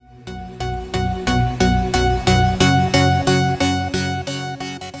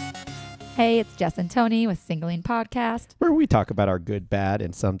Hey, it's Jess and Tony with Singling Podcast, where we talk about our good, bad,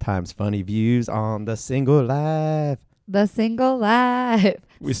 and sometimes funny views on the single life. The single life.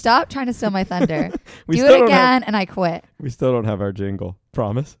 Stop trying to steal my thunder. Do it again and I quit. We still don't have our jingle.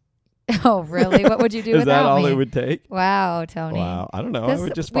 Promise? Oh, really? What would you do Is without that all me? it would take? Wow, Tony. Wow. I don't know. I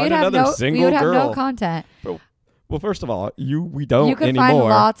would just find we another single would have girl. no content. Well, first of all, we don't You could anymore. find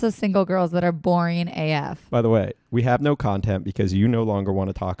lots of single girls that are boring AF. By the way, we have no content because you no longer want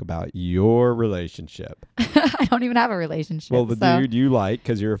to talk about your relationship. I don't even have a relationship. Well, the dude you like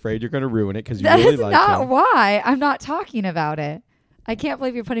because you're afraid you're going to ruin it because you that really is like not him. why. I'm not talking about it. I can't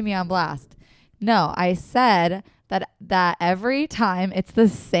believe you're putting me on blast. No, I said that every time it's the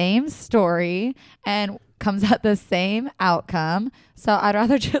same story and comes at the same outcome. So I'd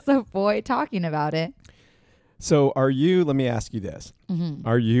rather just avoid talking about it. So let me ask you this.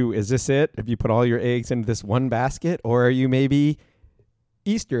 Mm-hmm. Is this it? Have you put all your eggs into this one basket, or are you maybe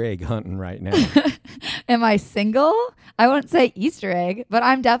Easter egg hunting right now? Am I single? I wouldn't say Easter egg, but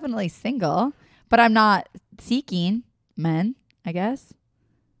I'm definitely single. But I'm not seeking men, I guess.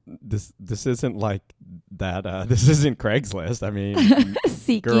 This isn't like that. This isn't Craigslist. I mean,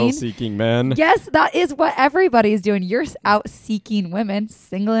 Seeking. girls seeking men. Yes, that is what everybody's doing. You're out seeking women,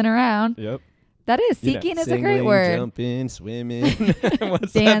 singling around. Yep. That is. Seeking is a great singling, word. Jumping, swimming.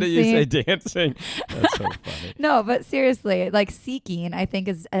 What's that you say? Dancing. That's so funny. No, but seriously, like seeking, I think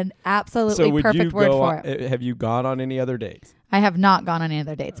is an absolutely So would perfect you word go for on, it. have you gone on any other dates? I have not gone on any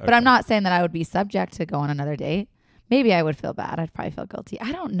other dates, but Okay. I'm not saying that I would be subject to go on another date. Maybe I would feel bad. I'd probably feel guilty.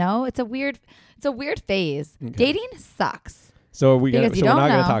 I don't know. It's a weird phase. Okay. Dating sucks. So we're Because you not don't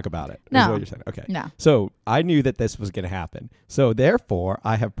going to know. talk about it. Is No. what you're saying. Okay. No. So I knew that this was going to happen. So therefore,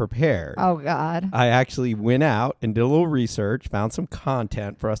 I have prepared. Oh God. I actually went out and did a little research, found some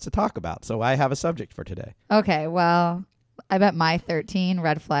content for us to talk about. So I have a subject for today. Okay. Well, I bet my 13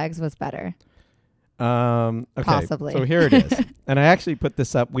 red flags was better. Okay. Possibly. So here it is. And I actually put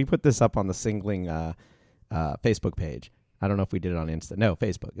this up. We put this up on the Singling Facebook page. I don't know if we did it on Insta. No,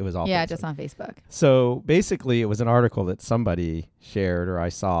 Facebook. It was all Yeah, Facebook. just on Facebook. So basically, it was an article that somebody shared or I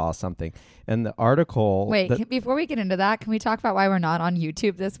saw something. And the article... Wait, before we get into that, can we talk about why we're not on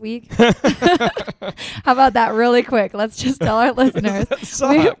YouTube this week? How about that really quick? Let's just tell our listeners. That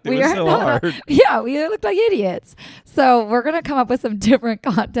sucked. It was so hard. Yeah, we looked like idiots. So we're going to come up with some different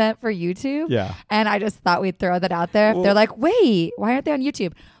content for YouTube. Yeah. And I just thought we'd throw that out there. Well- They're like, wait, why aren't they on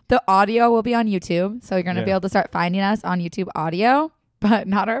YouTube? The audio will be on YouTube. So you're going to be able to start finding us on YouTube audio, but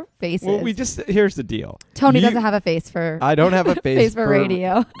not our faces. Well, here's the deal. Tony doesn't have a face for... I don't have a face for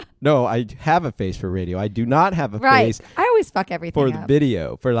radio. No, I have a face for radio. I do not have a Right. face I always fuck everything for up. the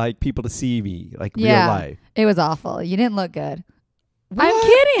video, for like people to see me, like real Yeah. life. It was awful. You didn't look good. What? I'm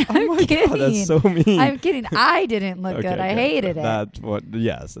kidding. Oh I'm my kidding. God, that's so mean. I'm kidding. I didn't look Okay, good. I hated it. That's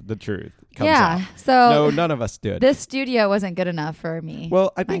the truth comes Yeah. out. So No, none of us did. this studio wasn't good enough for me.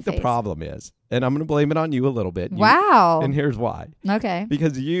 Well, I think my the face. problem is, and I'm going to blame it on you a little bit. Wow. And here's why. Okay.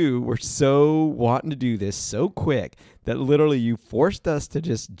 Because you were so wanting to do this so quick that literally you forced us to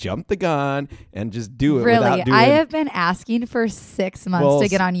just jump the gun and just do it Really, without doing I have been asking for 6 months Well, to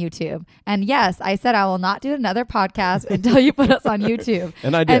get on YouTube. And yes, I said I will not do another podcast until you put us on YouTube.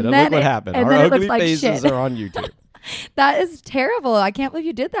 And I did. And then look what it- happened. and Our then it looked ugly like faces shit. are on YouTube. That is terrible. I can't believe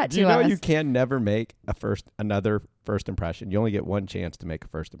you did that Do to you know us. you can never make another first impression? You only get one chance to make a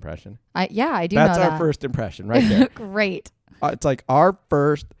first impression. I do That's know that. our first impression right there. Great. It's like our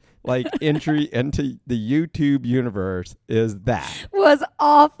first entry into the YouTube universe is that. Was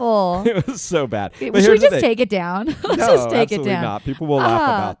awful. It was so bad. Should But we here's the just thing. take it down? Let's No, just take it absolutely down. not. People will laugh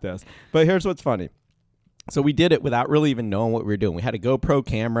about this. But here's what's funny. So we did it without really even knowing what we were doing. We had a GoPro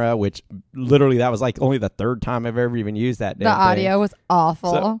camera, which literally that was like only the third time I've ever even used that damn The thing. audio was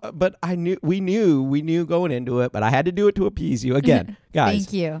awful. So, but we knew going into it, but I had to do it to appease you again, guys.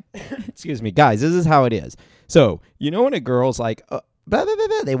 Thank you. Excuse me, guys. This is how it is. So when a girl's like, blah, blah, blah,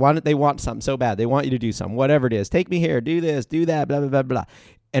 blah, they want something so bad, they want you to do something, whatever it is. Take me here, do this, do that, blah blah blah blah.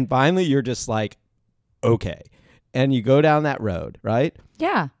 And finally, you're just like, okay, and you go down that road, right?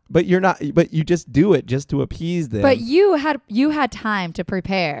 Yeah. But you're not. But you just do it just to appease them. But you had time to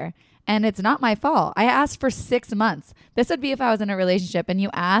prepare. And it's not my fault. I asked for 6 months. This would be if I was in a relationship and you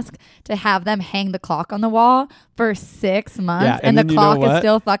ask to have them hang the clock on the wall for 6 months Yeah, and and the then you know clock is what?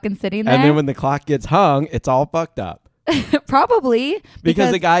 still fucking sitting there. And then when the clock gets hung, it's all fucked up. Probably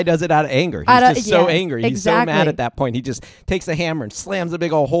Because the guy does it out of anger. He's just so angry. He's so mad at that point. He just takes the hammer and slams a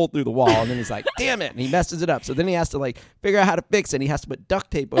big old hole through the wall. And then he's like, damn it. And he messes it up. So then he has to figure out how to fix it. And he has to put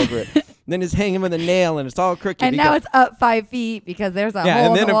duct tape over it. And then he's hanging with a nail and it's all crooked. And now it's up 5 feet because there's a hole and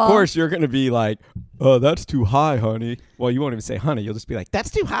in then the of wall. course you're going to be like, oh, that's too high, honey. Well, you won't even say honey. You'll just be like, that's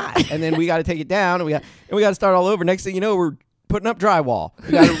too high. And then we got to take it down, and we got to start all over. Next thing you know, we're putting up drywall.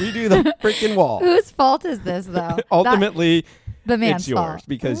 We got to redo the freaking wall. Whose fault is this, though? Ultimately, the man's it's yours fault.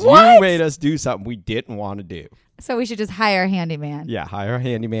 because What? you made us do something we didn't want to do. So we should just hire a handyman. Yeah, hire a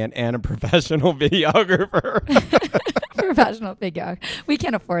handyman and a professional videographer. Professional video. We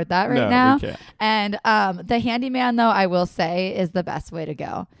can't afford that right No, we now. can't. And the handyman, though, I will say, is the best way to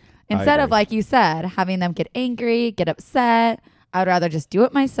go. Instead of, agree. like you said, having them get angry, get upset, I would rather just do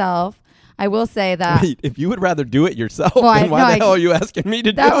it myself. I will say that. Wait, if you would rather do it yourself, Well, then why the hell are you asking me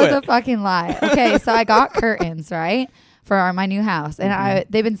to do That was it? a fucking lie. Okay, so I got curtains, right, for my new house. And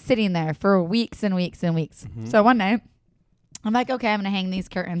they've been sitting there for weeks and weeks and weeks. So one night, I'm like, okay, I'm going to hang these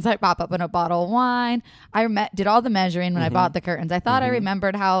curtains. I pop up in a bottle of wine. I did all the measuring when I bought the curtains. I thought I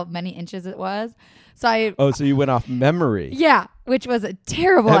remembered how many inches it was. So so you went off memory. yeah, which was a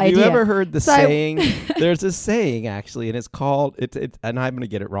terrible Have idea. you ever heard the So I- saying? There's a saying actually, and it's called it's and I'm gonna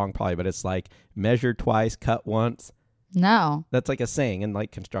get it wrong probably, but it's like measure twice, cut once. No. That's like a saying in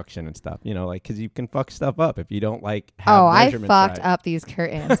like construction and stuff, you know, like because you can fuck stuff up if you don't like have Oh, I measurements fucked right. up these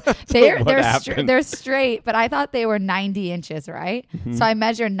curtains. They're What happened? they're straight, but I thought they were 90 inches, right? Mm-hmm. So I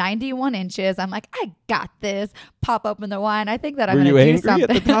measured 91 inches. I'm like, I got this. Pop open the wine. I think that I'm Were gonna you do angry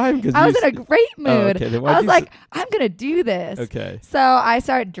something. at the time? 'Cause I you was in a great mood. okay, then I why'd was you like, I'm gonna do this. Okay. So I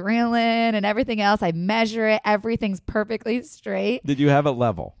start drilling and everything else. I measure it. Everything's perfectly straight. Did you have it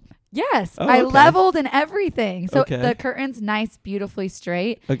level? Yes, Oh, I okay. leveled and everything. So Okay. the curtain's nice, beautifully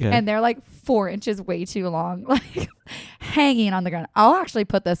straight. Okay. And they're like 4 inches way too long, like hanging on the ground. I'll actually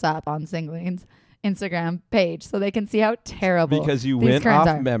put this up on Singling's Instagram page so they can see how terrible Because you these went curtains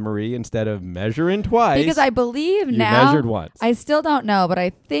off are. memory instead of measuring twice. Because I believe you now measured once. I still don't know, but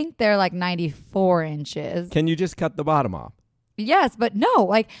I think they're like 94 inches. Can you just cut the bottom off? Yes, but no,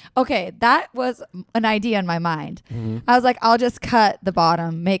 like, okay, that was an idea in my mind. Mm-hmm. I was like, I'll just cut the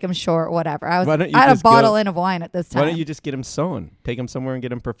bottom, make them short, whatever. Why don't you I had a just go- bottle in of wine at this time. Why don't you just get them sewn? Take them somewhere and get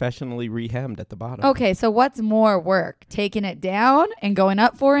them professionally rehemmed at the bottom. Okay, so what's more work? Taking it down and going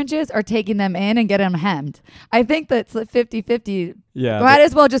up 4 inches or taking them in and getting them hemmed? I think that's 50-50. Yeah. Might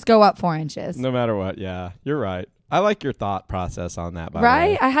as well just go up 4 inches. No matter what. Yeah, you're right. I like your thought process on that, by the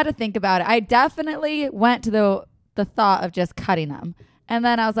Right? way. I had to think about it. I definitely went to the thought of just cutting them. And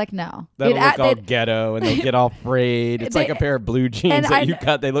then I was like, no. That'll look all they'd- ghetto and they'll get all frayed. It's like a pair of blue jeans and that I you kn-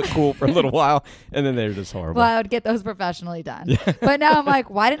 cut. They look cool for a little while and then they're just horrible. Well, I would get those professionally done. But now I'm like,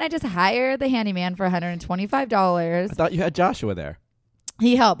 why didn't I just hire the handyman for I $125? thought you had Joshua there.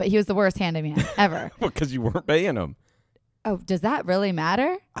 He helped, but he was the worst handyman ever. Because you weren't paying him. Oh, does that really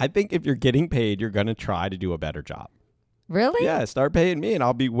matter? I think if you're getting paid, you're going to try to do a better job. Really? Yeah, start paying me and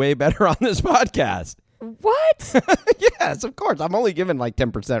I'll be way better on this podcast. What? Yes, of course. I'm only giving like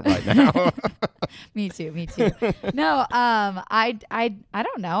 10% right now. Me too. No, I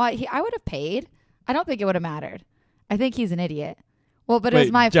don't know. I would have paid. I don't think it would have mattered. I think he's an idiot. Well, but it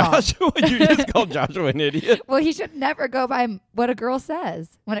was my fault. Joshua, you just called Joshua an idiot. Well, he should never go by what a girl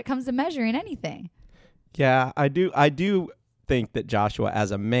says when it comes to measuring anything. Yeah, I do think that Joshua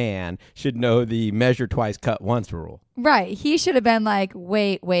as a man should know the measure twice, cut once rule. Right. He should have been like,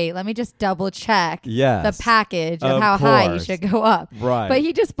 wait, let me just double check Yes. the package of Of how high you course. should go up. Right. But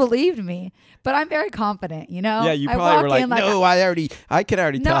he just believed me. But I'm very confident, you know? Yeah, you I probably walk were like, in no, I can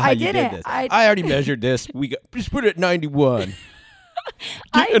already No, tell how I you did didn't. this. I- I already measured this. Just put it at 91.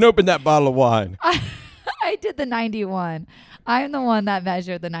 I- And open that bottle of wine. I did the 91. I'm the one that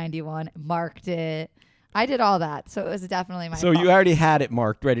measured the 91, marked it. I did all that. So it was definitely my So fault. you already had it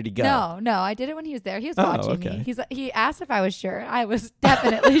marked, ready to go. No, I did it when he was there. He was Oh, watching okay. me. He asked if I was sure. I was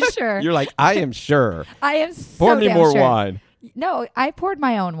definitely sure. You're like, I am sure. I am so Pour me damn more sure. wine. No, I poured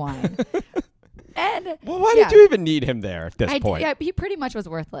my own wine. And Well, why yeah. did you even need him there at this point? Yeah, he pretty much was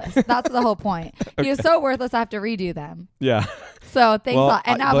worthless. That's the whole point. He was so worthless I have to redo them. Yeah. So thanks Well, a lot.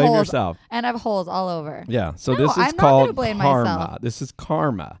 And I have blame holes. yourself. And I have holes all over. Yeah. So No, this is I'm not called gonna blame karma. myself. This is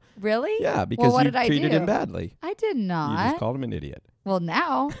karma. Really? Yeah, because well, what you did I treated do? him badly. I did You just not. called him an idiot. Well,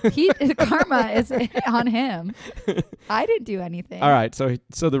 now karma is on him. I didn't do anything. All right. So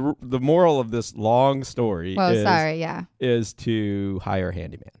the moral of this long story Well, sorry. Yeah. is to hire a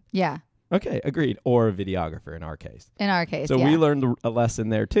handyman. Yeah. Okay, agreed. Or a videographer in our case. In our case. So yeah. we learned a lesson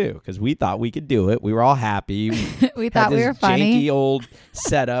there too, because we thought we could do it. We were all happy. we Had thought we this were funny. janky old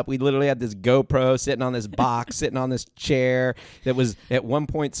setup. We literally had this GoPro sitting on this box, sitting on this chair that was at one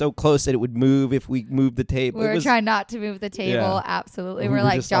point so close that it would move if we moved the table. We It were was, trying not to move the table. Yeah. Absolutely. We We're were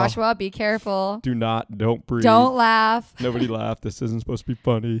like, just all- Joshua, be careful. don't breathe. Don't laugh. Nobody laugh. This isn't supposed to be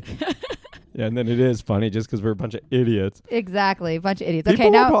funny. Yeah, and then it is funny just because we're a bunch of idiots. Exactly, a bunch of idiots. People Okay,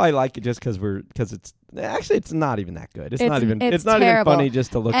 will now probably like it just because it's actually it's not even that good. It's not even terrible. funny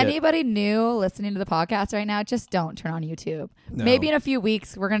just to look at. Anybody new listening to the podcast right now, just don't turn on YouTube. No. Maybe in a few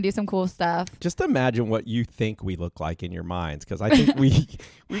weeks we're gonna do some cool stuff. Just imagine what you think we look like in your minds, because I think we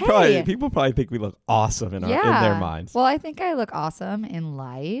Hey. people probably think we look awesome in Yeah. in their minds. Well, I think I look awesome in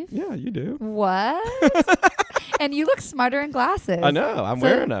life. Yeah, you do. What? And you look smarter in glasses. I know. I'm So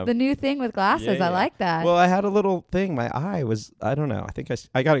wearing them. The new thing with glasses. Yeah, I yeah. like that. Well, I had a little thing. My eye was, I don't know. I think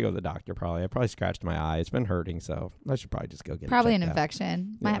I got to go to the doctor probably. I probably scratched my eye. It's been hurting, so I should probably just go get Probably it an checked out.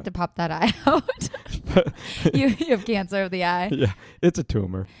 infection. Might Yeah. have to pop that eye out. you have cancer of the eye. Yeah, it's a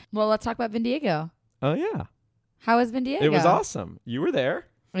tumor. Well, let's talk about Vin Diego. Oh, yeah. How was Vin Diego? It was awesome. You were there.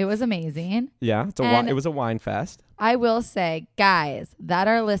 It was amazing. Yeah, And- it was a wine fest. I will say, guys that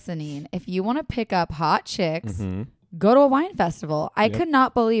are listening, if you want to pick up hot chicks, Mm-hmm. go to a wine festival. I Yep. could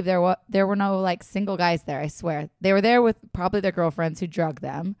not believe there were no like single guys there. I swear they were there with probably their girlfriends who drugged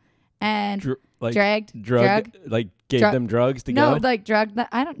them and dragged. Like gave Drug- them drugs to No, go. like drugged.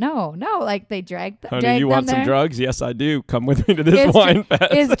 I don't know. No, like they dragged. Honey, dragged you them want some there. drugs? Yes, I do. Come with me to this Is wine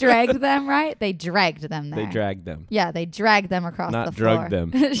fest. Is dragged them right? They dragged them there. They dragged them. Yeah, they dragged them across Not the floor.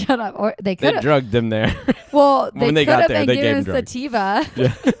 drugged them. Shut up. Or they They could have. drugged them there. Well, when they could got have there, been they gave using them drugs. sativa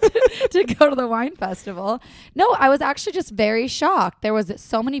Yeah. to go to the wine festival. No, I was actually just very shocked. There was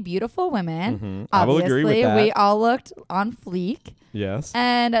so many beautiful women. Mhm. I will Obviously, agree with that. we all looked on fleek, Yes.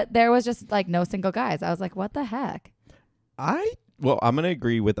 and there was just like no single guys. I was like, what the heck? Well, I'm going to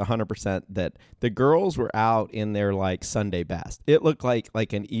agree with 100% that the girls were out in their like Sunday best. It looked like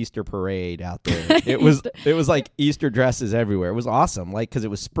an Easter parade out there. It was like Easter dresses everywhere. It was awesome. Like cuz it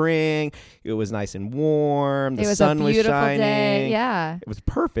was spring, it was nice and warm, the It was sun a was beautiful shining. day. Yeah, It was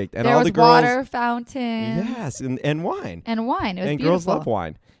perfect. And there all was the girls water fountains. Yes, and wine. and wine. It was And beautiful. girls love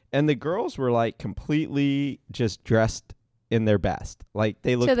wine. And the girls were like completely just dressed in their best. Like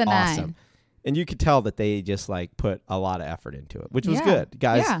they looked to the awesome. nine. And you could tell that they just like put a lot of effort into it, which was Yeah. good.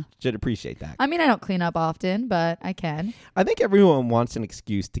 Guys Yeah. should appreciate that. I mean, I don't clean up often, but I can. I think everyone wants an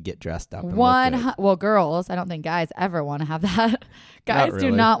excuse to get dressed up. And look good. Well, girls, I don't think guys ever want to have that. Guys do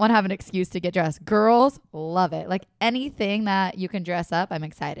really. not want to have an excuse to get dressed. Girls love it. Like anything that you can dress up, I'm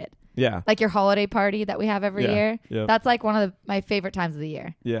excited. Yeah. Like your holiday party that we have every Yeah, year. yeah. That's like one of my favorite times of the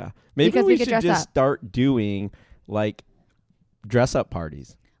year. Yeah. Maybe Because we we could should dress just up. start doing like dress up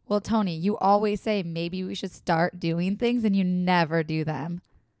parties. Well, Tony, you always say maybe we should start doing things and you never do them.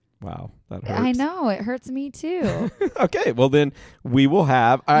 Wow. That hurts. I know. It hurts me too. Okay. Well, then we will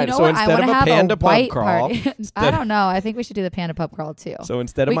have. All right. You know so what? I instead want of to a have panda a pub white crawl. party. I don't know. I think we should do the panda pub crawl too. So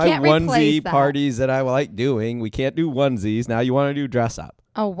instead of We my can't replace onesie that. parties that I like doing, we can't do onesies. Now you want to do dress up.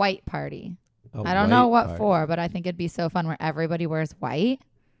 A white party. A I don't know white what party. for, but I think it'd be so fun where everybody wears white.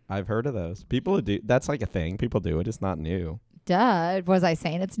 I've heard of those. People do. That's like a thing. People do it. It's not new. Duh. Was I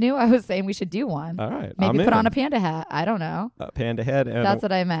saying it's new? I was saying we should do one. All right. Maybe I'm put in. on a panda hat. I don't know. A panda head and That's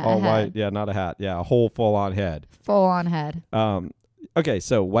what I meant. all a head. white. Yeah, not a hat. Yeah, a whole full on head. Full on head. Okay,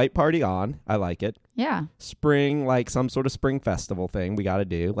 so white party on. I like it. Yeah. Spring, like some sort of spring festival thing we got to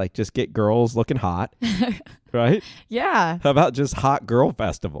do. Like just get girls looking hot, right? Yeah. How about just hot girl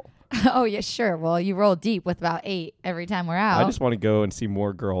festival? Oh, yeah, sure. Well, you roll deep with about 8 every time we're out. I just want to go and see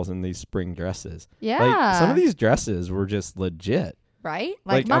more girls in these spring dresses. yeah. Like some of these dresses were just legit. Right?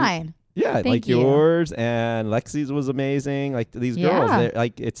 Like, like, I'm- mine. Yeah, Thank like you. yours and Lexi's was amazing. Like these girls, Yeah. they're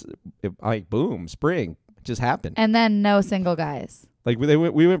like like boom, spring just happened. And then no single guys. Like we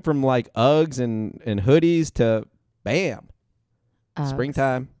went from like Uggs and hoodies to bam, Uggs.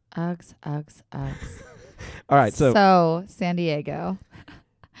 springtime. Uggs. All right, so San Diego.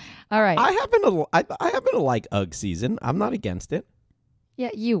 All right. I happen to like Ugg season. I'm not against it. Yeah,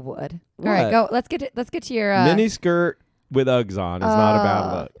 you would. What? All right, go. Let's get to your Mini skirt with Uggs on is not a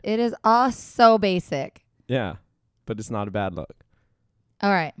bad look. It is all so basic. Yeah, but it's not a bad look. All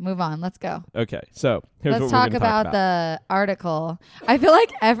right, move on. Let's go. Okay, so here's Let's what talk we're gonna about the article. I feel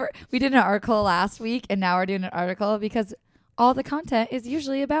like we did an article last week, and now we're doing an article because all the content is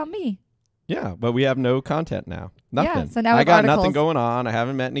usually about me. Yeah, but we have no content now. Nothing. Yeah, so now we I have got nothing articles. going on. I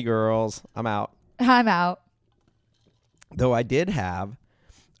haven't met any girls. I'm out. I'm out. Though I did have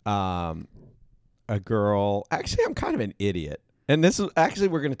a girl. Actually, I'm kind of an idiot. And this is actually,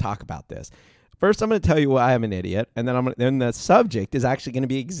 we're going to talk about this. First, I'm going to tell you why I'm an idiot, and then the subject is actually going to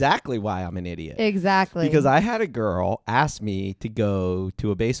be exactly why I'm an idiot. Exactly. Because I had a girl ask me to go to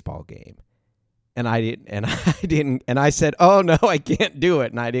a baseball game, and I didn't, and I said, "Oh no, I can't do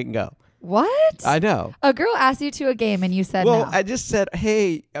it," and I didn't go. What? I know. A girl asked you to a game and you said Well, no. I just said,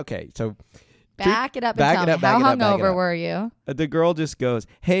 "Hey, okay, so." Back it up and Back tell it me. up, back How it up, back it hungover up. were you? The girl just goes,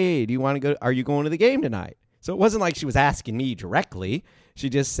 "Hey, do you want to go? Are you going to the game tonight?" So it wasn't like she was asking me directly. She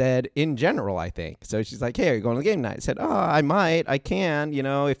just said in general, I think. So she's like, "Hey, are you going to the game tonight?" I said, "Oh, I might. I can.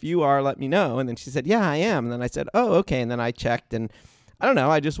 If you are, let me know." And then she said, "Yeah, I am." And then I said, "Oh, okay." And then I checked, and I don't know.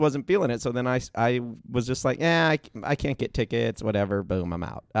 I just wasn't feeling it. So then I was just like, "Yeah, I can't get tickets. Whatever. Boom, I'm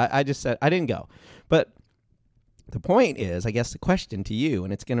out." I just said I didn't go. But the point is, I guess the question to you,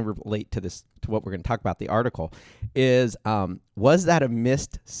 and it's going to relate to what we're going to talk about, the article, is was that a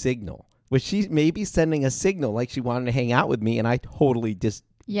missed signal? Was she maybe sending a signal like she wanted to hang out with me, and I totally just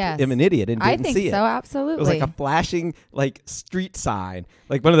am an idiot and didn't see it? I think so, absolutely. It was like a flashing street sign,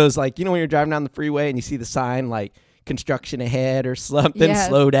 like one of those when you're driving down the freeway and you see the sign like construction ahead or something, Yes.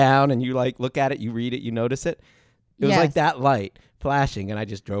 slow down, and you look at it, you read it, you notice it. It was like Yes. that light flashing, and I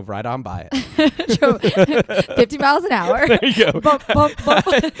just drove right on by it. 50 miles an hour. There you go. Bump, bump, bump.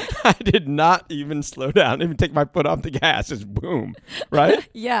 I did not even slow down, even take my foot off the gas, just boom, right?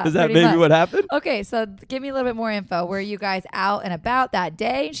 Yeah. Is that pretty maybe much. what happened? Okay, so give me a little bit more info. Were you guys out and about that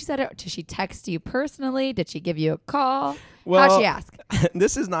day? And she said, did she text you personally? Did she give you a call? How'd she ask?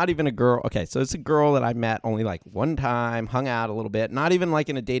 This is not even a girl. Okay, so it's a girl that I met only one time, hung out a little bit, not even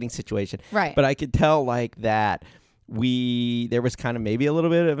in a dating situation. Right. But I could tell that there was kind of maybe a little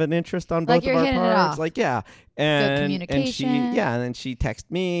bit of an interest on both you're of our hitting it parts. off. Yeah. Good And communication. and then she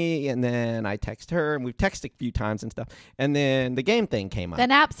texted me, and then I text her, and we've texted a few times and stuff. And then the game thing came up.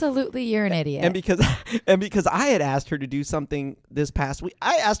 Then absolutely you're an idiot. And because I had asked her to do something this past week,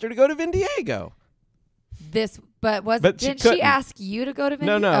 I asked her to go to Vin Diego. Didn't couldn't. she ask you to go to Vin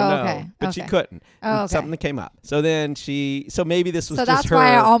No, Diego? no. Okay. But she couldn't. Oh, okay. Something that came up. So then so maybe this was So just that's her.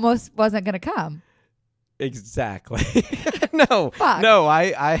 why I almost wasn't going to come. Exactly. No, Fuck. no,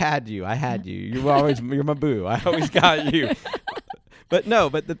 I had you. You're my boo. I always got you. But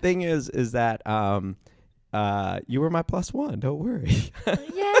the thing is that you were my plus one. Don't worry.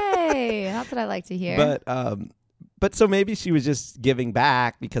 Yay. That's what I like to hear. But so maybe she was just giving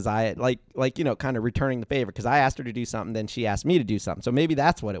back because I kind of returning the favor, because I asked her to do something, then she asked me to do something. So maybe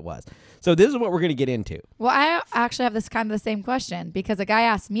that's what it was. So this is what we're going to get into. Well, I actually have this kind of the same question, because a guy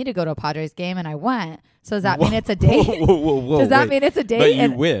asked me to go to a Padres game and I went. So does that mean it's a date? Whoa, Does that mean it's a date? But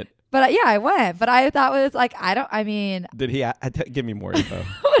you went. But yeah, I went. But I thought it was Did he give me more info?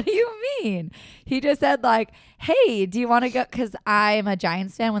 what do you mean? He just said hey, do you want to go? Because I'm a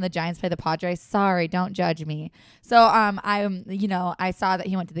Giants fan. When the Giants play the Padres, sorry, don't judge me. So I saw that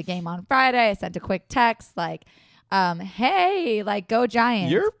he went to the game on Friday. I sent a quick text hey, go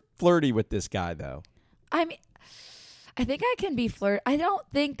Giants. You're flirty with this guy, though. I mean, I think I can be flirt. I don't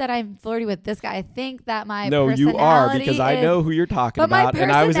think that I'm flirty with this guy. I think that my you are, because I know who you're talking But my about, and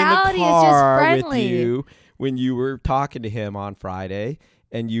I was in the personality is just car with friendly. you when you were talking to him on Friday,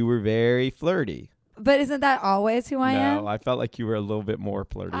 and you were very flirty. But isn't that always who I am? No, I felt like you were a little bit more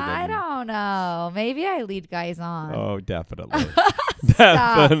flirty. I don't know. Maybe I lead guys on. Oh, definitely.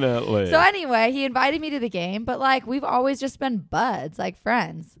 Stop. Definitely. So anyway, he invited me to the game, but we've always just been buds,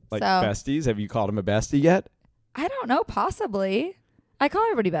 friends. Like so besties? Have you called him a bestie yet? I don't know, possibly. I call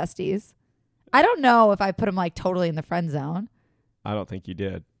everybody besties. I don't know if I put him totally in the friend zone. I don't think you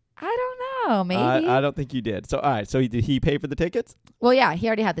did. I don't know. Maybe. I don't think you did. So, all right. So, did he pay for the tickets? Well, yeah, he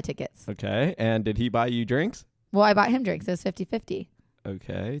already had the tickets. Okay. And did he buy you drinks? Well, I bought him drinks. It was 50-50.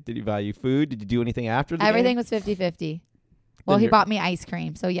 Okay. Did he buy you food? Did you do anything after the Everything game? was 50-50. Well, he bought me ice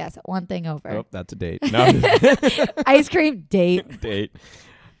cream. So, yes, one thing over. Oh, that's a date. No. Ice cream date. Date.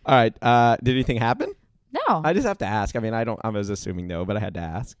 All right. Did anything happen? No. I just have to ask. I mean, I was assuming no, but I had to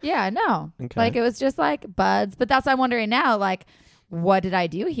ask. Yeah, no. Okay. It was just buds. But that's what I'm wondering now. What did I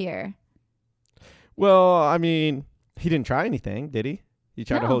do here? Well, I mean, he didn't try anything, did he? He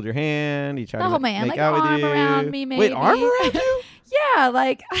tried to No. hold your hand. He tried to hold my hand, make out with arm you. around me, Wait, maybe. arm around you? Yeah,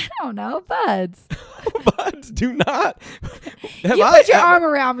 I don't know, buds. Buds, do not. You put your arm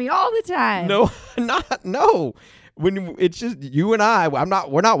around me all the time. No. When it's just you and I, we're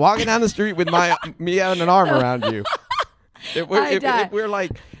not walking down the street with me having an arm around you. If we're in a group,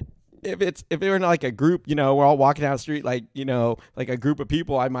 we're all walking down the street, a group of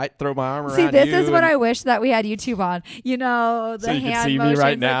people, I might throw my arm around you. See, this is what I wish that we had YouTube on. The So you can hand see me motions,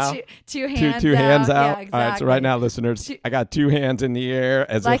 right the now? two hands two hands out. Yeah, exactly. All right, so right now, listeners, I got two hands in the air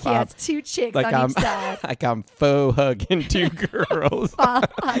as if he has two chicks on I'm each side. like I'm faux hugging two girls. Faux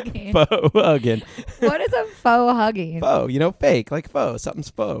hugging. Faux hugging. What is a faux hugging? Faux, fake, like faux.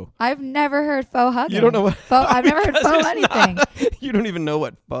 Something's faux. I've never heard faux hugging. You don't know what faux? I've never heard because faux it's anything. You don't even know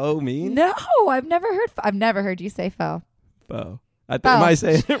what faux means? No, I've never heard you say faux. Faux. Am I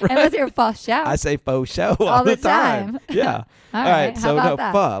saying it right? Unless you're faux show. I say faux show All the the time. time. Yeah. All right. So How no, about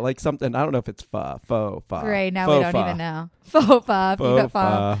that? pho, like something. I don't know if it's faux. Great. Now Faux we don't pho. even know. Faux pop. You Faux got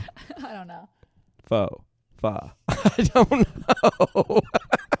pho. pho. I don't know. Pho. I don't know.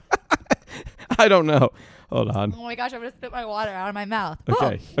 I don't know. Hold on. Oh my gosh, I'm going to spit my water out of my mouth. Okay.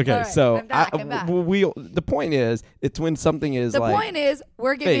 All Okay. right, So I'm back. the point is, it's when something is The like point is,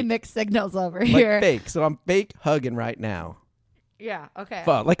 we're giving fake. mixed signals over like here. fake. So I'm fake hugging right now. Yeah. Okay.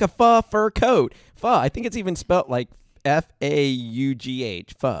 Pho, like a fur coat. Pho. I think it's even spelled like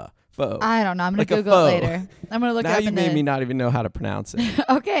FAUGH. Pho. I don't know. I'm going Like to a Google it faux. later. I'm going to look it Now up you in made the... me not even know how to pronounce it.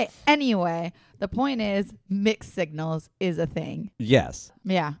 Okay. Anyway, the point is, mixed signals is a thing. Yes.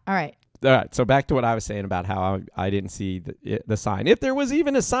 Yeah. All right. All right. So back to what I was saying about how I didn't see the sign. If there was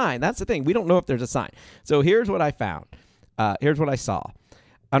even a sign, that's the thing. We don't know if there's a sign. So here's what I found. Here's what I saw.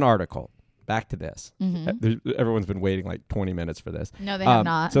 An article. Back to this. Everyone's been waiting like 20 minutes for this. No, they have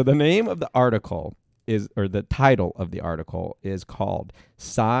not. So the name of the article or the title of the article is called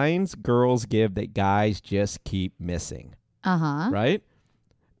 "Signs Girls Give That Guys Just Keep Missing." Uh-huh. Right?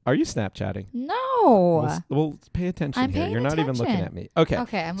 Are you Snapchatting? No. Well, pay attention I'm here. paying You're not even looking attention. at me. Okay.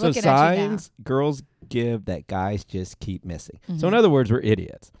 Okay, I'm So looking at you now. signs girls give that guys just keep missing. So in other words, we're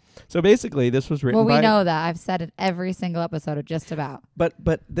idiots. So basically, this was written Well, we by... know that. I've said it every single episode of just about. But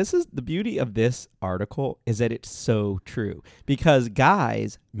this is the beauty of this article is that it's so true because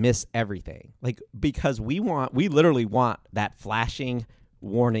guys miss everything. Like because we literally want that flashing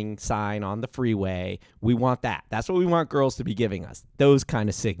warning sign on the freeway. We want that. That's what we want girls to be giving us. Those kind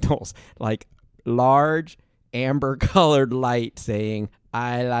of signals, like large amber colored light saying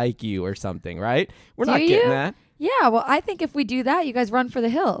 "I like you" or something. Right? We're Do not you? getting that. Yeah, well, I think if we do that, you guys run for the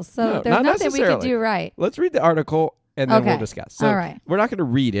hills. So No, there's not nothing we could necessarily. do right. Let's read the article and then we'll Okay. discuss. So All right. we're not going to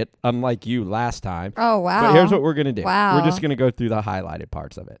read it, unlike you last time. Oh, wow. But here's what we're going to do. Wow. We're just going to go through the highlighted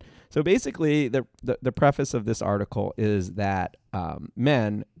parts of it. So basically, the preface of this article is that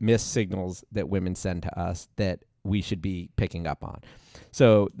men miss signals that women send to us that we should be picking up on.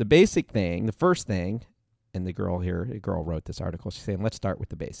 So the basic thing, the first thing, and a girl wrote this article. She's saying, let's start with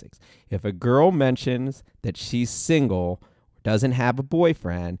the basics. If a girl mentions that she's single, doesn't have a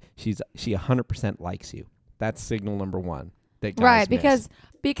boyfriend, she 100% likes you. That's signal number one. That guys Right, miss.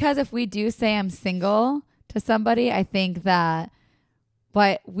 because if we do say I'm single to somebody, I think that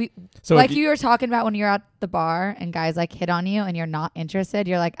So like if you were talking about when you're at the bar and guys like hit on you and you're not interested,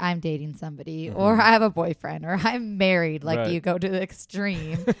 you're like, I'm dating somebody or I have a boyfriend or I'm married. Like Right. you go to the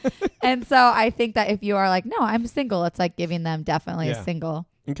extreme. And so I think that if you are like, no, I'm single, it's like giving them definitely Yeah. a single.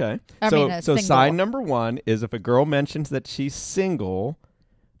 Okay. I so mean, a so single. sign number one is if a girl mentions that she's single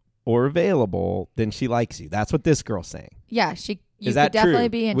or available, then she likes you. That's what this girl's saying. Yeah, you Is could that definitely true?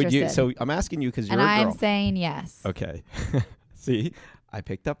 be interested. Would you? So I'm asking you because you're and a girl. I'm saying yes. Okay. See, I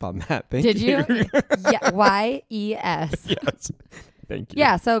picked up on that. Thank Did you. you? Yeah, YES. Yes. Thank you.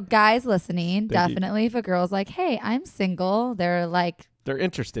 Yeah, so guys listening, Thank you. definitely if a girl's like, hey, I'm single, they're like, They're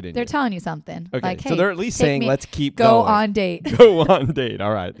interested in they're you. telling you something. Okay. Like, hey, so they're at least take saying, me- let's keep go going. on date. Go on date.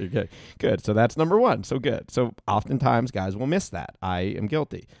 All right. Okay. Good. So that's number one. So good. So oftentimes guys will miss that. I am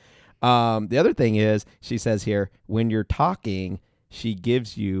guilty. The other thing is she says here, when you're talking, she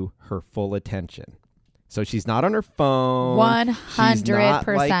gives you her full attention. So she's not on her phone. 100% She's not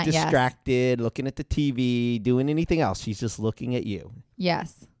like yes. distracted, looking at the TV, doing anything else. She's just looking at you.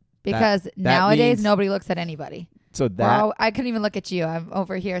 Yes. Because nowadays means- nobody looks at anybody. So that I couldn't even look at you. I'm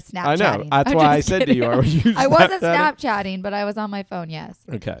over here Snapchatting. I know. That's I'm why I just said to kidding. you, are you I wasn't Snapchatting? Snapchatting, but I was on my phone, yes.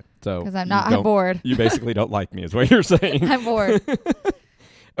 Okay. So Because I'm you not, I'm don't- bored. You basically don't like me is what you're saying. I'm bored.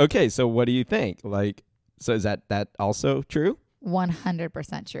 Okay, so what do you think? Like, so is that also true?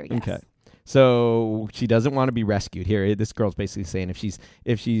 100% sure, yes. Okay. So she doesn't want to be rescued. Here, this girl's basically saying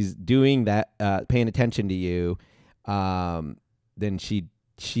if she's doing that, paying attention to you, then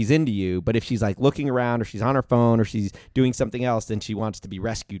she's into you. But if she's like looking around or she's on her phone or she's doing something else, then she wants to be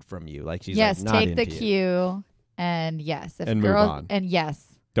rescued from you. Like she's Yes, like not take the into you. cue and yes. If And move girls, on. And yes.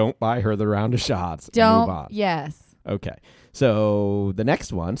 Don't buy her the round of shots. Don't. Move on. Yes. Okay. So the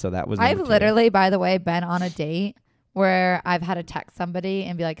next one. So that was. I've number two. literally, by the way, been on a date where I've had to text somebody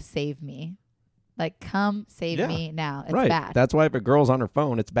and be like, save me. Like, come save Yeah. me now. It's right. bad. That's why if a girl's on her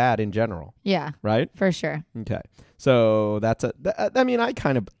phone, it's bad in general. Yeah, Right. for sure. Okay. So that's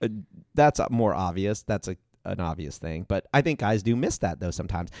that's more obvious. That's an obvious thing. But I think guys do miss that though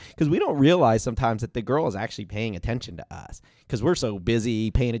sometimes because we don't realize sometimes that the girl is actually paying attention to us because we're so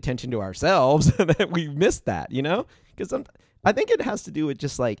busy paying attention to ourselves that we miss that, because Because I think it has to do with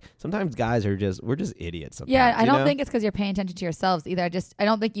just like sometimes guys we're just idiots. Sometimes, Yeah, I you don't know? think it's because you're paying attention to yourselves either. I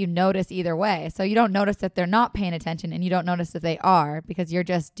don't think you notice either way. So you don't notice if they're not paying attention, and you don't notice if they are because you're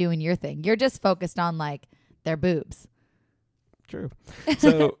just doing your thing. You're just focused on like their boobs. True.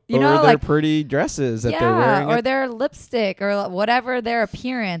 So You or know, their like- pretty dresses that they're wearing. or their lipstick or whatever their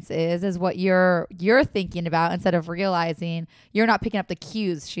appearance is what you're thinking about instead of realizing you're not picking up the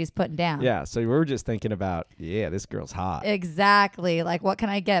cues she's putting down. Yeah, so we're just thinking about, this girl's hot. Exactly. Like, what can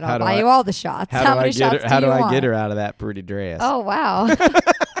I get? How I'll do buy I- you all the shots. How do I many get shots her? How do you I want? get her out of that pretty dress? Oh, wow.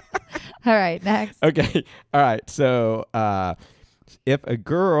 All right, next. Okay. All right. So if a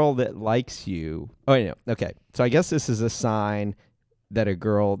girl that likes you, okay. So I guess this is a sign that a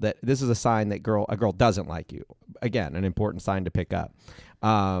girl doesn't like you. Again, an important sign to pick up.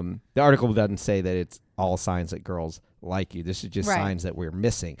 The article doesn't say that it's all signs that girls like you. This is just Right. signs that we're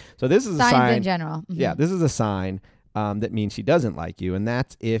missing. So this is Signs a sign in general. Mhm. Yeah, this is a sign that means she doesn't like you, and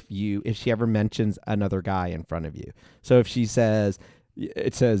that's if she ever mentions another guy in front of you. So if she says,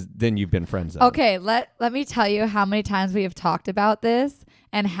 it says, then you've been friend zoned. Okay, let me tell you how many times we have talked about this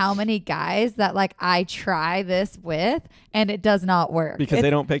and how many guys that like I try this with and it does not work. Because they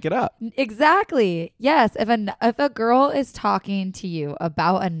don't pick it up. Exactly. Yes, if a girl is talking to you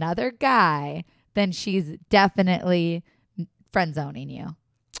about another guy, then she's definitely friend zoning you.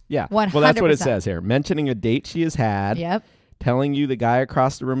 Yeah. Well, that's what it 100%. says here. Mentioning a date she has had, Yep. telling you the guy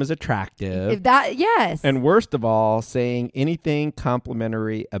across the room is attractive, If that yes. and worst of all, saying anything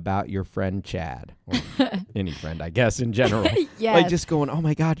complimentary about your friend Chad. Or any friend, I guess, in general. yes. Like just going, oh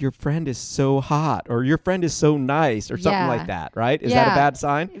my God, your friend is so hot, or your friend is so nice, or something Yeah. like that, right? Is that a Yeah. bad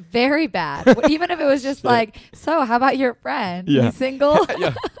sign? Very bad. Even if it was just like, so how about your friend? Yeah. You single?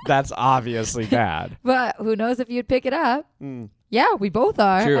 Yeah, that's obviously bad. But who knows if you'd pick it up? Mm. Yeah, we both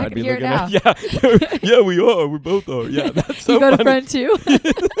are. Sure, I I'd can be hear looking it now. at yeah, we are. We both are. Yeah, that's so You got a funny. friend too?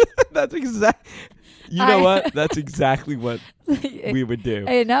 That's exact. You know what? That's exactly what we would do.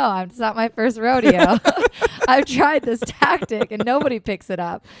 Hey, no, it's not my first rodeo. I've tried this tactic and nobody picks it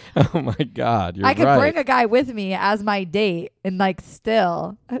up. Oh my God, you're I could right. bring a guy with me as my date and like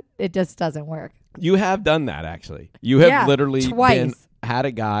still it just doesn't work. You have done that actually. You have Yeah, literally twice. had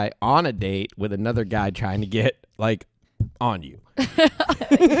a guy on a date with another guy trying to get like on you.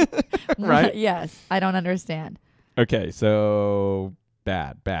 Right? Yes. I don't understand. Okay, so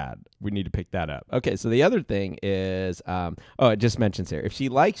bad. We need to pick that up. Okay, so the other thing is, it just mentions here, if she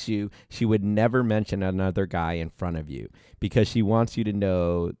likes you, she would never mention another guy in front of you because she wants you to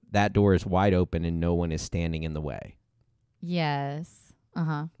know that door is wide open and no one is standing in the way. Yes.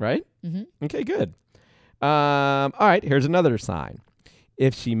 Uh-huh. Right? Mm-hmm. Okay, good. All right, here's another sign.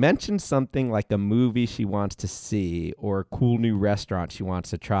 If she mentions something like a movie she wants to see or a cool new restaurant she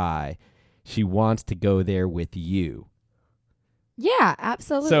wants to try, she wants to go there with you. Yeah,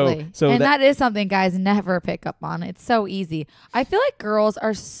 absolutely. So and that- that is something guys never pick up on. It's so easy. I feel like girls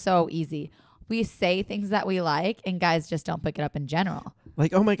are so easy. We say things that we like and guys just don't pick it up in general.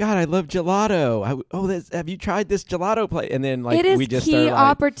 Like, oh my God, I love gelato. Have you tried this gelato place? And then like it is we just key start like,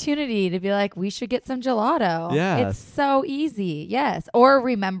 opportunity to be like, we should get some gelato. Yes. It's so easy. Yes. Or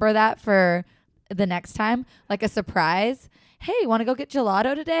remember that for the next time, like a surprise. Hey, want to go get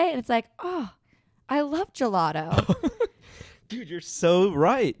gelato today? And it's like, oh, I love gelato. dude, you're so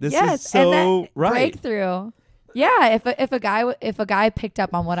right. This yes. is so and then right. breakthrough. Yeah. If a guy picked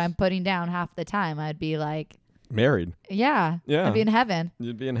up on what I'm putting down half the time, I'd be like, Married. yeah. Yeah. I'd be in heaven.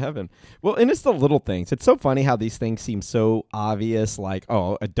 You'd be in heaven. Well, and it's the little things. It's so funny how these things seem so obvious, like,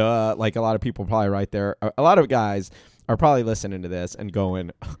 oh, duh. Like a lot of people probably right there. A lot of guys are probably listening to this and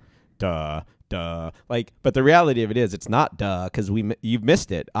going, duh. Like, but the reality of it is, it's not duh because you've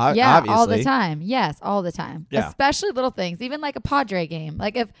missed it. Yeah, obviously. all the time. Yes, all the time. Yeah. Especially little things, even like a Padre game.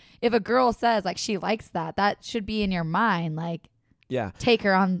 Like if a girl says like she likes that should be in your mind. Like, Yeah. take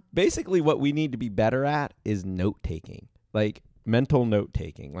her on. Basically, what we need to be better at is note taking, like mental note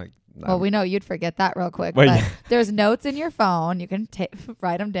taking. Like, Well, we know you'd forget that real quick. Well, but yeah. there's notes in your phone. You can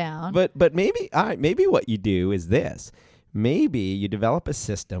write them down. but maybe maybe what you do is this. Maybe you develop a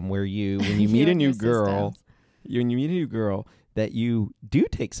system where when you meet a and new your girl, systems. when you meet a new girl, that you do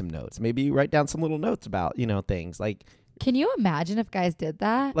take some notes. Maybe you write down some little notes about things like Can you imagine if guys did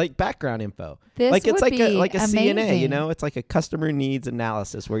that? background info. This Like it's would like be a CNA, amazing. it's like a customer needs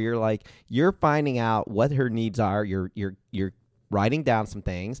analysis where you're finding out what her needs are. You're writing down some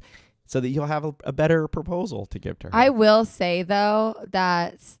things so that you'll have a better proposal to give to her. I will say though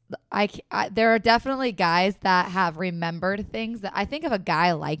that there are definitely guys that have remembered things that I think if a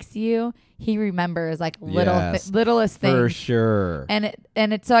guy likes you, he remembers like Yes, littlest things. for sure. And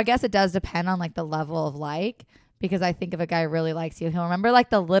so I guess it does depend on like the level of like, because I think if a guy really likes you, he'll remember like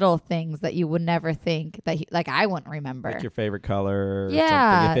the little things that you would never think that like I wouldn't remember. Like your favorite color or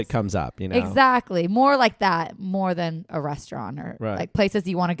Yeah. something if it comes up, you know. Exactly. More like that, more than a restaurant or Right. like places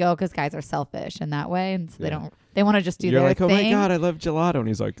you want to go, because guys are selfish in that way, and so Yeah. they want to just do You're their like, oh thing. my God, I love gelato. And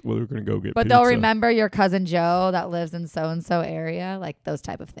he's like, well, we're going to go get But pizza. they'll remember your cousin Joe that lives in so-and-so area, like those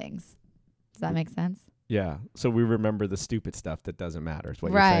type of things. Does that make sense? Yeah. So we remember the stupid stuff that doesn't matter is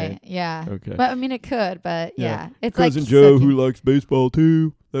what you're Right. saying. Yeah. Okay. But I mean, it could, but Yeah. yeah. It's Cousin like Joe so who likes baseball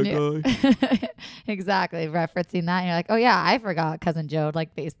too. That Yeah. guy. Exactly. Referencing that. And you're like, oh yeah, I forgot cousin Joe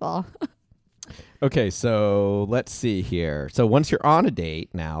liked baseball. Okay, so let's see here. So once you're on a date,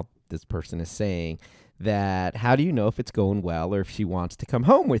 now this person is saying that how do you know if it's going well or if she wants to come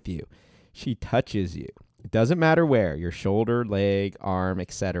home with you? She touches you. It doesn't matter where, your shoulder, leg, arm,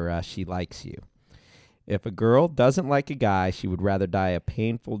 etc. She likes you. If a girl doesn't like a guy, she would rather die a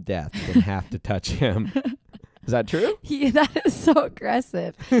painful death than have to touch him. Is that true? Yeah, that is so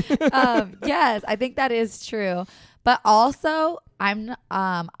aggressive. Yes, I think that is true. But also, I don't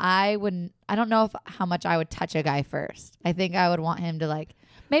know how much I would touch a guy first. I think I would want him to like,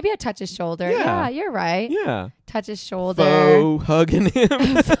 maybe I'd touch his shoulder. Yeah. Yeah, you're right. Yeah. Touch his shoulder. Faux hugging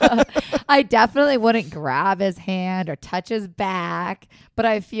him. I definitely wouldn't grab his hand or touch his back, but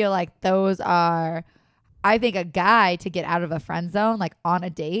I feel like I think a guy, to get out of a friend zone, like on a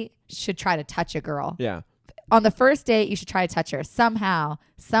date, should try to touch a girl. Yeah. On the first date, you should try to touch her somehow,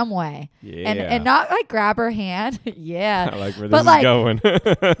 some way. Yeah. And not like grab her hand. Yeah. I like where But, this is like, going.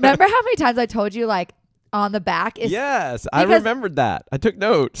 Remember how many times I told you like on the back is Yes, I because- remembered that. I took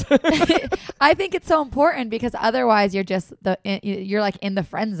notes. I think it's so important, because otherwise you're just you're like in the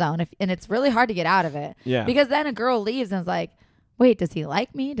friend zone, and it's really hard to get out of it. Yeah. Because then a girl leaves and is like, wait, does he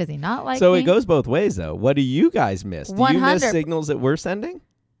like me? Does he not like So me? it goes both ways, though. What do you guys miss? Do you miss 100 signals that we're sending?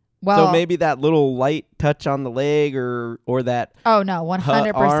 Well, So maybe that little light touch on the leg or that oh no,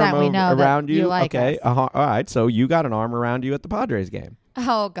 100% arm we know around that you. you like Okay, us. all right. So you got an arm around you at the Padres game.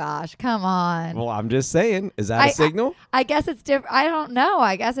 Oh gosh, come on. Well, I'm just saying, is that a signal? I guess it's different. I don't know.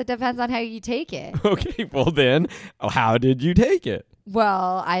 I guess it depends on how you take it. Okay, well then, how did you take it?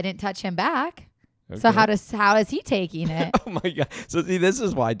 Well, I didn't touch him back. So Okay. how is he taking it? Oh my God. So see, this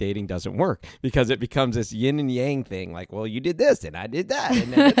is why dating doesn't work, because it becomes this yin and yang thing. Like, well, you did this and I did that,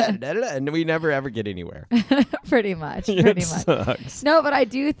 and we never ever get anywhere. Pretty much. It Pretty much. sucks. No, but I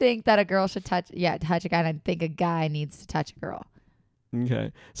do think that a girl should touch a guy, and I think a guy needs to touch a girl.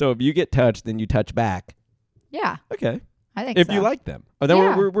 Okay. So if you get touched, then you touch back. Yeah, Okay. I think If so. you like them. Oh, then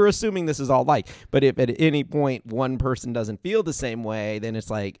Yeah. we're assuming this is all like. But if at any point one person doesn't feel the same way, then it's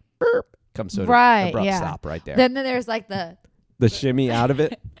like, burp, comes to an Right, abrupt yeah. stop right there. Then there's like the shimmy out of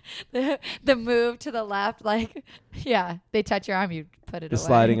it, the move to the left, like, yeah, they touch your arm, you put it just away.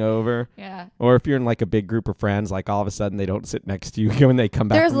 sliding over. Yeah. Or if you're in like a big group of friends, like all of a sudden they don't sit next to you when they come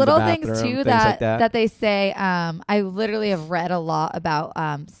back. There's from little the things bathroom, too things that, like that. they say. I literally have read a lot about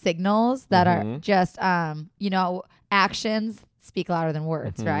signals that are Mhm. just actions speak louder than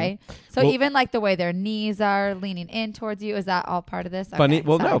words, Mhm. right? So Well- even like the way their knees are leaning in towards you, is that all part of this? Funny. Okay,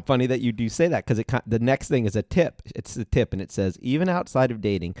 Well, sorry. no, funny that you do say that, because the next thing is a tip. It's the tip, and it says even outside of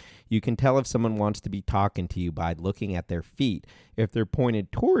dating, you can tell if someone wants to be talking to you by looking at their feet. If they're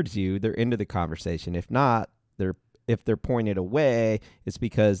pointed towards you, they're into the conversation. If not, if they're pointed away, it's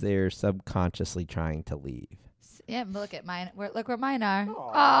because they're subconsciously trying to leave. Yeah, look at mine. Look where mine are.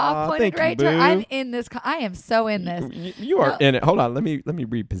 Aw, Aw, pointed thank you, right boo. to. I'm in this. I am so in this. You are No. in it. Hold on. Let me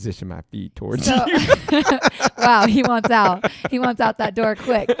reposition my feet towards So, you. wow, he wants out. He wants out that door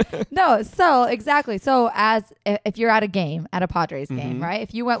quick. No, so exactly. So if you're at a game, at a Padres game, Mhm. right?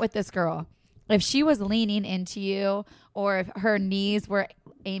 If you went with this girl, if she was leaning into you, or if her knees were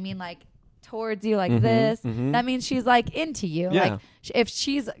aiming like towards you like Mhm, this, mhm. that means she's like into you. Yeah. Like if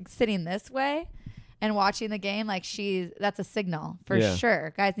she's sitting this way and watching the game, like that's a signal for Yeah.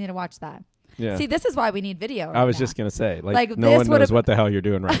 sure. Guys need to watch that. Yeah. See, this is why we need video. I right was now. just gonna say, Like, no this one would've- knows what the hell you're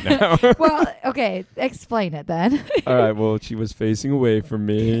doing right now. Well, okay, explain it then. All right. Well, she was facing away from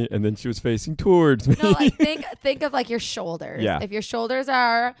me, and then she was facing towards me. No, like think of like your shoulders. Yeah. If your shoulders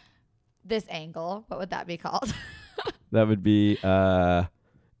are this angle, what would that be called? That would be Like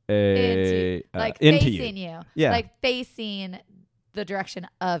into facing you. you. Yeah. Like facing the direction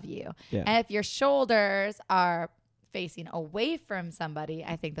of you. Yeah. And if your shoulders are facing away from somebody,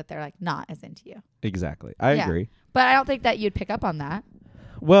 I think that they're like not as into you. Exactly. I Yeah. agree. But I don't think that you'd pick up on that.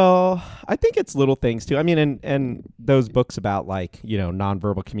 Well, I think it's little things too. I mean, and those books about like,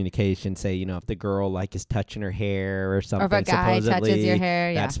 nonverbal communication say, if the girl like is touching her hair or something, Or if a guy supposedly, touches your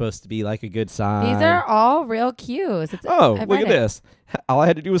hair. Yeah. that's supposed to be like a good sign. These are all real cues. Oh, I've look read at it. this. All I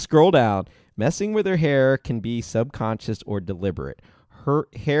had to do was scroll down. Messing with her hair can be subconscious or deliberate. Her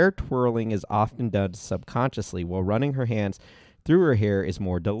hair twirling is often done subconsciously, while running her hands through her hair is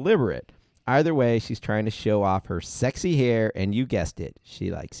more deliberate. Either way, she's trying to show off her sexy hair, and you guessed it,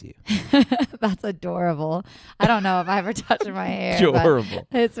 she likes you. That's adorable. I don't know if I ever touched my hair. Adorable.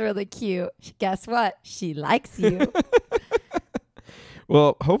 But it's really cute. Guess what? She likes you.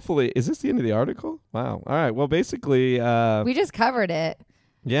 Well, hopefully, is this the end of the article? Wow. All right. Well, basically, We just covered it.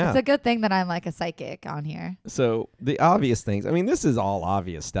 yeah. It's a good thing that I'm like a psychic on here. So the obvious things. I mean, this is all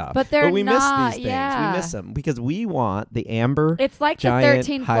obvious stuff. But they're we not, miss these things. yeah. We miss them because we want the amber It's like the giant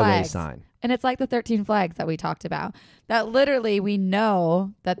 13 highway flags. sign. And it's like the 13 flags that we talked about. That literally we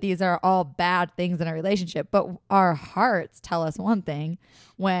know that these are all bad things in a relationship, but our hearts tell us one thing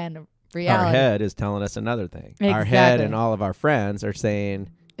when reality. Our head is telling us another thing. Our head Exactly. and all of our friends are saying,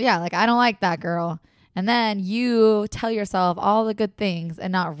 Yeah, like I don't like that girl. And then you tell yourself all the good things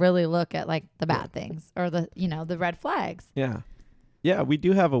and not really look at like the bad things or the the red flags. yeah. Yeah, we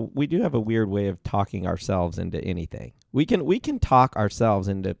do have a weird way of talking ourselves into anything. We can talk ourselves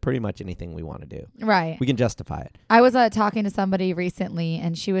into pretty much anything we want to do. Right. We can justify it. I was talking to somebody recently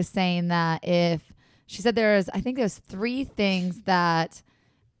and she was saying that she said there's 3 things that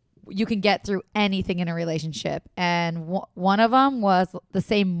you can get through anything in a relationship. And one of them was the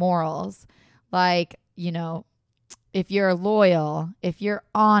same morals. Like, if you're loyal, if you're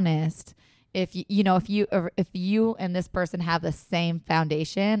honest, if you and this person have the same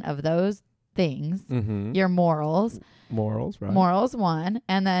foundation of those things, Mm-hmm. your morals. Morals, right? Morals, 1.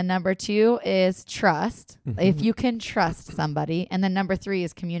 And then number 2 is trust. If you can trust somebody. And then number 3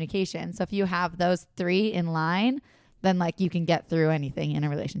 is communication. So if you have those 3 in line, then like you can get through anything in a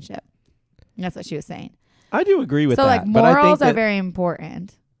relationship. And that's what she was saying. I do agree with So that. like but I think morals are that- very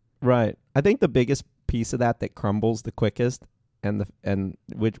important. Right. I think the biggest piece of that crumbles the quickest, and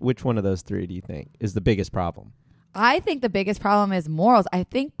which one of those 3 do you think is the biggest problem? I think the biggest problem is morals. I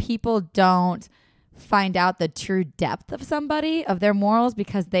think people don't find out the true depth of somebody, of their morals,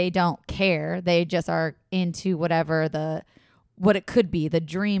 because they don't care. They just are into what it could be, the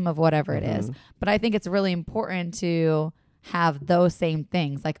dream of whatever it is. But I think it's really important to have those same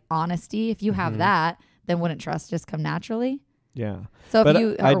things, like honesty. If you have that, then wouldn't trust just come naturally? Yeah. So But if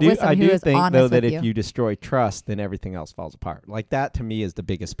you I are with do someone who is think honest though with that you, if you destroy trust, then everything else falls apart. Like that to me is the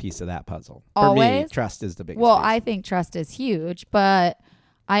biggest piece of that puzzle. For me, Always? trust is the biggest well, piece. I think trust is huge, but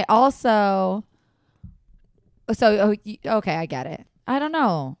I also, okay, I get it. I don't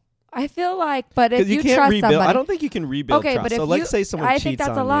know. I feel like, but if Because you you can't trust rebuild. somebody, I don't think you can rebuild okay, trust. but if So let's say someone I cheats think that's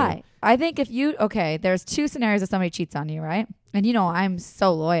on a you. lie. I think if you, there's 2 scenarios if somebody cheats on you, right? And I'm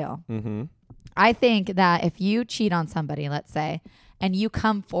so loyal. Mm-hmm. I think that if you cheat on somebody, let's say, and you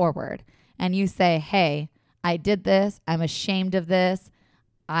come forward and you say, hey, I did this. I'm ashamed of this.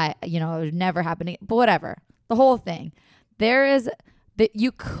 It would never happen again. But whatever. The whole thing. There is that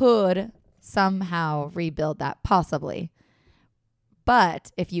you could somehow rebuild that, possibly.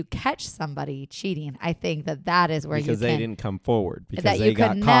 But if you catch somebody cheating, I think that is where Because you they can. didn't come forward. Because that they you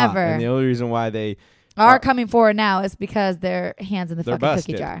got could caught. never- And the only reason why they Are coming forward now is because their hands in the They're fucking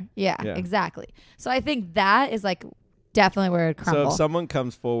busted. cookie jar. Yeah, Yeah. exactly. So I think that is like definitely where it crumble. So if someone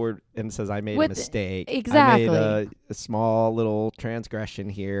comes forward and says, I made a With- mistake. exactly. I made a small little transgression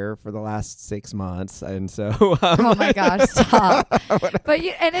here for the last 6 months. And so. Oh my gosh, stop. But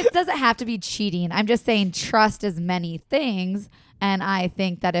and it doesn't have to be cheating. I'm just saying trust is many things. And I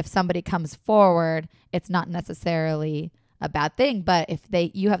think that if somebody comes forward, it's not necessarily a bad thing. But if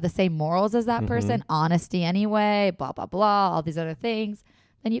you have the same morals as that person, honesty anyway, blah, blah, blah, all these other things,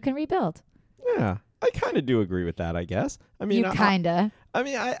 then you can rebuild. Yeah. I kind of do agree with that, I guess. I mean, You kind of.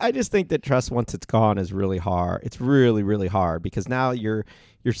 I just think that trust once it's gone is really hard. It's really, really hard because now you're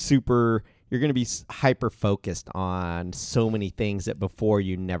going to be hyper focused on so many things that before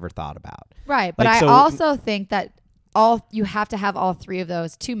you never thought about. Right. But Like, I so- also think that you have to have all 3 of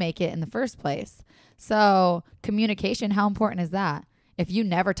those to make it in the first place. So communication, how important is that? If you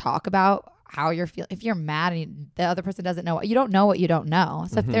never talk about how you're feeling, if you're mad and the other person doesn't know, you don't know what you don't know.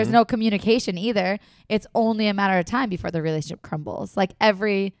 So if there's no communication either, it's only a matter of time before the relationship crumbles. Like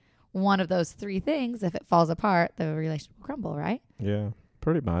every one of those 3 things, if it falls apart, the relationship will crumble, right? Yeah,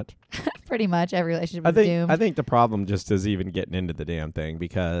 pretty much. Pretty much every relationship is doomed. I think the problem just is even getting into the damn thing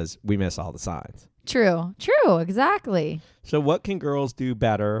because we miss all the signs. True, exactly. So what can girls do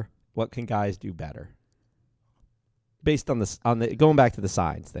better? What can guys do better? Based on the going back to the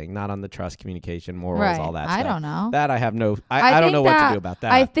signs thing, not on the trust, communication, morals, Right. all that I stuff. don't know. That I have no I don't think know what to that- do about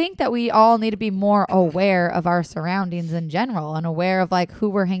that. I think that we all need to be more aware of our surroundings in general and aware of like who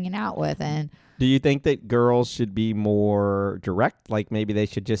we're hanging out with. And Do you think that girls should be more direct? Like maybe they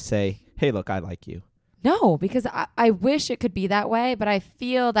should just say, hey, look, I like you. No, because I wish it could be that way, but I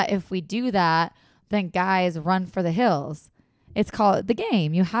feel that if we do that, then guys run for the hills. It's called the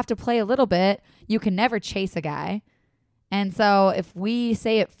game. You have to play a little bit. You can never chase a guy. And so if we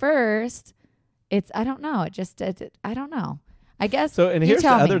say it first, I don't know. I don't know. I guess. So, and here's the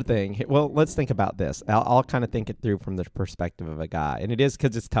tell me. other thing. Well, let's think about this. I'll kind of think it through from the perspective of a guy. And it is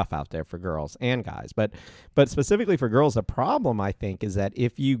because it's tough out there for girls and guys. But specifically for girls, the problem, I think, is that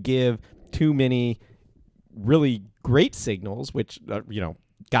if you give too many really great signals, which,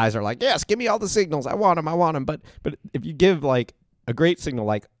 guys are like, yes, give me all the signals. I want them. But if you give like a great signal,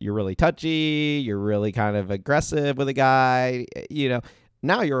 like you're really touchy, you're really kind of aggressive with a guy,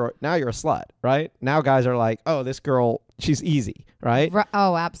 now you're a slut, right? Now guys are like, oh, this girl, she's easy, right?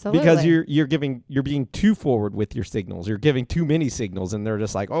 Oh, absolutely. Because you're being too forward with your signals. You're giving too many signals, and they're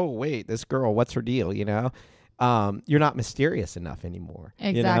just like, oh, wait, this girl, what's her deal? You're not mysterious enough anymore.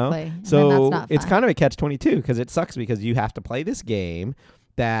 Exactly. So it's kind of a catch-22 because it sucks because you have to play this game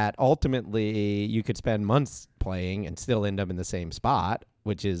that ultimately you could spend months playing and still end up in the same spot,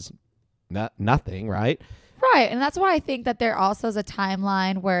 which is nothing, right? Right. And that's why I think that there also is a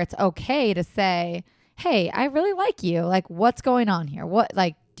timeline where it's okay to say, hey, I really like you. Like, what's going on here?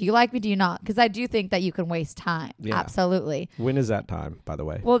 Do you like me? Do you not? Because I do think that you can waste time. Yeah. Absolutely. When is that time, by the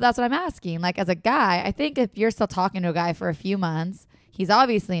way? Well, that's what I'm asking. Like, as a guy, I think if you're still talking to a guy for a few months, he's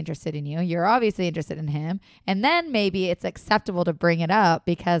obviously interested in you. You're obviously interested in him. And then maybe it's acceptable to bring it up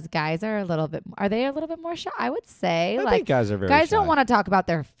because guys are a little bit more shy? I would say. I think guys are very guys shy. don't want to talk about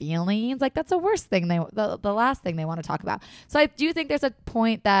their feelings. Like, that's the worst thing. The last thing they want to talk about. So I do think there's a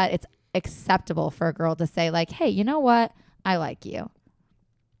point that it's acceptable for a girl to say, like, hey, you know what? I like you.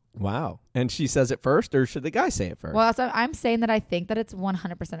 Wow. And she says it first, or should the guy say it first? Well, so I'm saying that I think that it's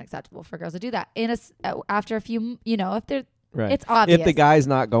 100% acceptable for girls to do that. After a few, if they're, right. It's obvious. If the guy's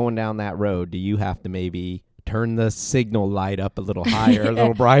not going down that road, do you have to maybe turn the signal light up a little higher, a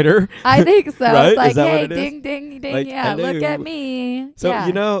little brighter? I think so. Right? It's like, Is that hey, what it is? ding, ding, ding. Like, yeah, hello. look at me. So,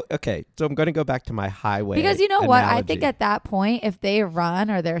 yeah. okay. So I'm going to go back to my highway Because you know what? I analogy. think at that point, if they run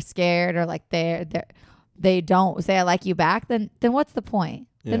or they're scared or like they don't say I like you back, then what's the point?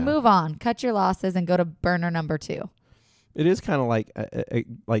 Yeah. Then move on, cut your losses, and go to burner number 2. It is kind of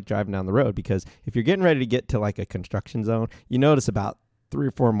like driving down the road, because if you're getting ready to get to like a construction zone, you notice about 3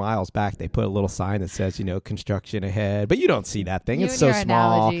 or 4 miles back, they put a little sign that says, construction ahead. But you don't see that thing. You It's and so your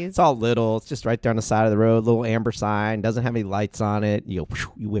small. analogies. It's all little. It's just right there on the side of the road, little amber sign, doesn't have any lights on it. You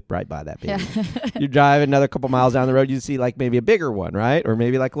whip right by that baby. Yeah. You drive another couple miles down the road, you see like maybe a bigger one, right? Or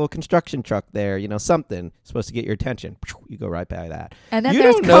maybe like a little construction truck there, something supposed to get your attention. You go right by that. And then You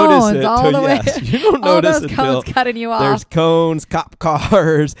there's don't notice cones it all till- the way. yes, you don't all notice those until cones cutting you off. there's cones, cop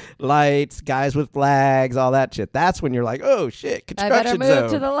cars, lights, guys with flags, all that shit. That's when you're like, oh shit, I better construction move zone.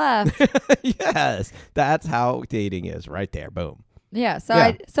 to the left. Yes, that's how dating is, right there. Boom. Yeah. So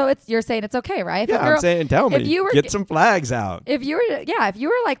Yeah. you're saying it's okay, right? If Yeah, a girl, I'm saying, tell me, if you were get some flags out. if you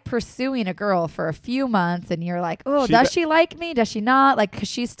were like pursuing a girl for a few months and you're like, oh, She does got- she like me? Does she not? Like, 'cause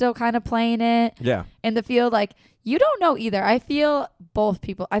she's still kind of playing it Yeah. in the field. Like, you don't know either. I feel both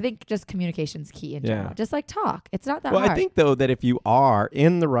people. I think just communication's key in general. Just like talk. It's not that Well, hard. I think though that if you are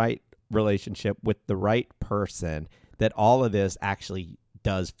in the right relationship with the right person, that all of this actually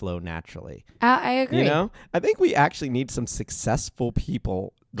does flow naturally. I agree. I think we actually need some successful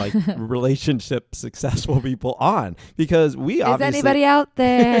people, like relationship successful people on, because we Is obviously anybody out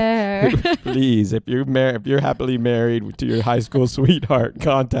there? please, if you're happily married to your high school sweetheart,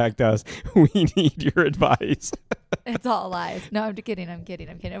 contact us. We need your advice. It's all lies. No, I'm kidding.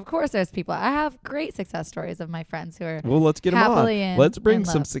 Of course, there's people. I have great success stories of my friends who are. Well, let's get them on. Happily Let's bring in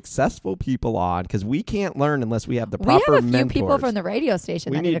some love. successful people on, because we can't learn unless we have the We proper have a few mentors. people from the radio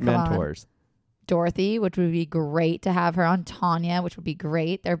station we that need need to come on. mentors. Dorothy, which would be great to have her on. Tanya, which would be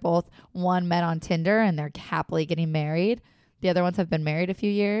great. They're both met on Tinder and they're happily getting married. The other ones have been married a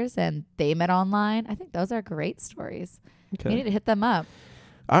few years and they met online. I think those are great stories. Okay. You need to hit them up.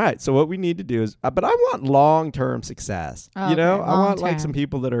 All right. So what we need to do is, but I want long-term success. Okay, I want like long-term. some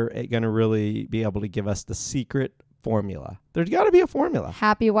people that are going to really be able to give us the secret formula. There's got to be a formula.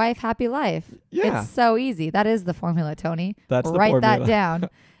 Happy wife, happy life. Yeah. It's so easy. That is the formula, Tony. That's the Write that formula. down.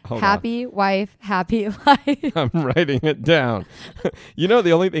 Hold on. Happy wife, happy life. I'm writing it down.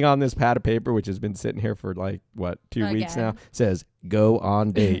 The only thing on this pad of paper, which has been sitting here for 2 weeks now, Again. says go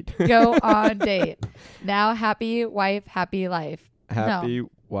on date. Go on date. Now, happy wife, happy life. Happy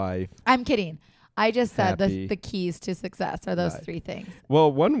wife. I'm kidding. I just said Happy. the keys to success are those Right. 3 things.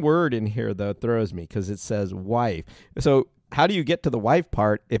 Well, one word in here though throws me, because it says wife. So how do you get to the wife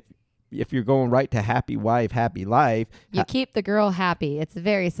part if if you're going right to happy wife, happy life. You keep the girl happy. It's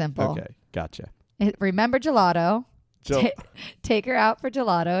very simple. Okay, gotcha. Remember gelato. Take her out for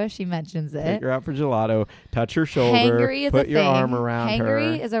gelato if she mentions it. Take her out for gelato. Touch her shoulder. Hangry is put a your thing. arm around her.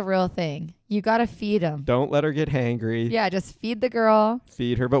 Hangry is a real thing. You got to feed them. Don't let her get hangry. Yeah, just feed the girl.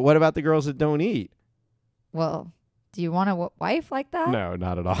 Feed her. But what about the girls that don't eat? Well, do you want a wife like that? No,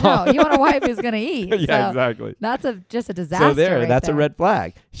 not at all. No, you want a wife who's going to eat. Yeah, So exactly. That's just a disaster. So there, right that's there. a red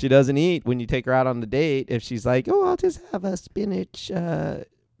flag. She doesn't eat when you take her out on the date. If she's like, oh, I'll just have a spinach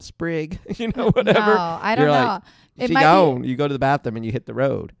sprig, whatever. No, I don't You're know. like, It she might gone. You go to the bathroom and you hit the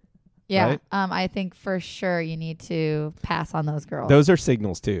road. Yeah. Right? I think for sure you need to pass on those girls. Those are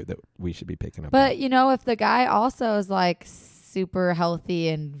signals too that we should be picking up. But if the guy also is like super healthy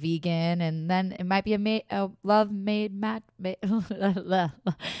and vegan, and then it might be a love made match,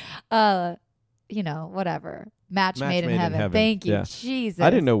 whatever. Match made in heaven. Thank you. Yeah. Jesus. I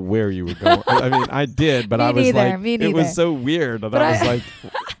didn't know where you were going. I mean, I did, but Me I was neither, like, me it neither. was so weird. And I was like,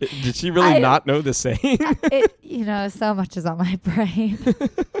 did she really not know the saying? So much is on my brain.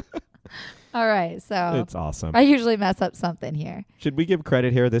 All right. So It's awesome. I usually mess up something here. Should we give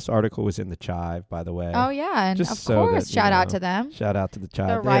credit here? This article was in the Chive, by the way. Oh, yeah. And Just of so course, that, shout out to them. Shout out to the Chive. The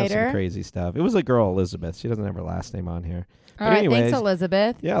They have writer. some crazy stuff. It was a girl, Elizabeth. She doesn't have her last name on here. All But right. anyways, Thanks,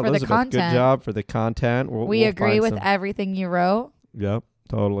 Elizabeth, Yeah, for Elizabeth, the content. good job for the content. We we'll agree find with some- everything you wrote. Yep,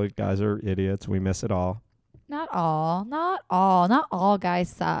 totally. Guys are idiots. We miss it all. Not all. Not all. Not all guys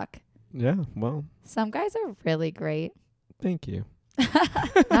suck. Yeah, well, Some guys are really great. thank you.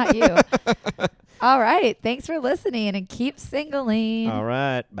 Not you. All right. Thanks for listening and keep singling. All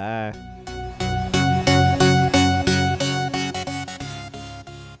right, bye.